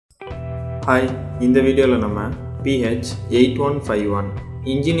Hi, in the video நம்ம PH8151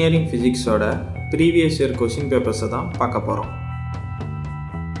 Engineering Physics ஓட previous year question papers தான் பார்க்க போறோம்.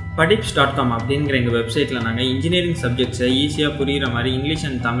 Padeepz.com அப்படிங்கற எங்க வெப்சைட்ல நாங்க இன்ஜினியரிங் சப்ஜெக்ட்ஸை ஈஸியா புரியுற மாதிரி இங்கிலீஷ்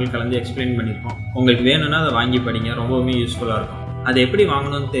அண்ட் தமிழ் கலந்து எக்ஸ்பிளைன் பண்ணிருக்கோம். உங்களுக்கு வேணும்னா அதை வாங்கி படிங்க, ரொம்பவே யூஸ்ஃபுல்லா இருக்கும். அதை எப்படி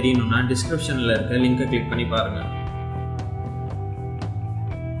வாங்கணும்னு தெரியணும்னா டிஸ்கிரிப்ஷன்ல இருக்க லிங்கை கிளிக் பண்ணி பாருங்க.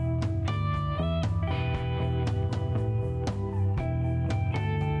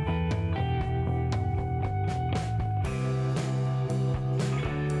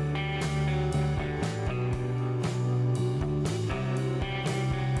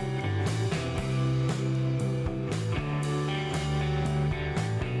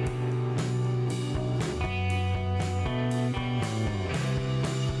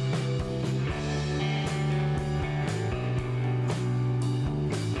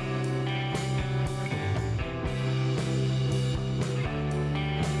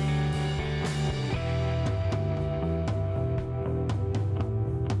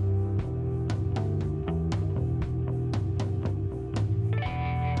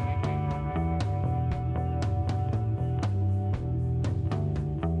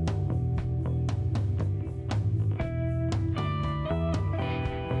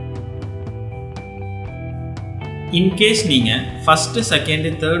 In case நீங்கள் ஃபர்ஸ்ட் செகண்ட்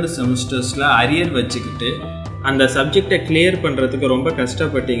தேர்ட் செமஸ்டர்ஸில் அரியர் வச்சுக்கிட்டு அந்த சப்ஜெக்டை கிளியர் பண்ணுறதுக்கு ரொம்ப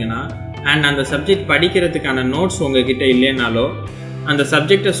கஷ்டப்பட்டீங்கன்னா அண்ட் அந்த சப்ஜெக்ட் படிக்கிறதுக்கான நோட்ஸ் உங்ககிட்ட இல்லைனாலோ அந்த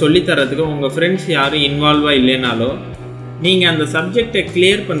சப்ஜெக்டை சொல்லித்தரத்துக்கு உங்கள் ஃப்ரெண்ட்ஸ் யாரும் இன்வால்வாக இல்லைனாலோ நீங்கள் அந்த சப்ஜெக்டை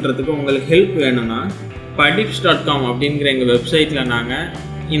கிளியர் பண்ணுறதுக்கு உங்களுக்கு ஹெல்ப் வேணும்னா Padeepz.com அப்படிங்கிற எங்கள் வெப்சைட்டில் நாங்கள்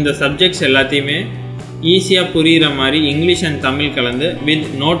இந்த சப்ஜெக்ட்ஸ் எல்லாத்தையுமே ஈஸியாக புரிகிற மாதிரி இங்கிலீஷ் அண்ட் தமிழ் கலந்து வித்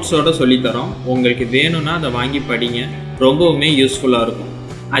நோட்ஸோடு சொல்லித்தரோம். உங்களுக்கு வேணும்னா அதை வாங்கி படிங்க, ரொம்பவுமே யூஸ்ஃபுல்லாக இருக்கும்.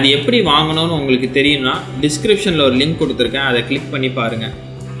 அது எப்படி வாங்கணும்னு உங்களுக்கு தெரியும்னா டிஸ்கிரிப்ஷனில் ஒரு லிங்க் கொடுத்துருக்கேன், அதை கிளிக் பண்ணி பாருங்கள்.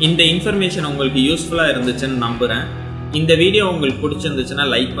 இந்த இன்ஃபர்மேஷன் உங்களுக்கு யூஸ்ஃபுல்லாக இருந்துச்சுன்னு நம்புகிறேன். இந்த வீடியோ உங்களுக்கு பிடிச்சிருந்துச்சுன்னா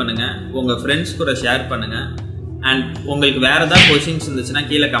லைக் பண்ணுங்கள், உங்கள் ஃப்ரெண்ட்ஸ் கூட ஷேர் பண்ணுங்கள். அண்ட் உங்களுக்கு வேறு ஏதாவது கொஷின்ஸ் இருந்துச்சுன்னா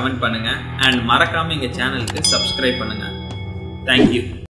கீழே கமெண்ட் பண்ணுங்கள். அண்ட் மறக்காமல் எங்கள் சேனலுக்கு சப்ஸ்கிரைப் பண்ணுங்கள். தேங்க்யூ.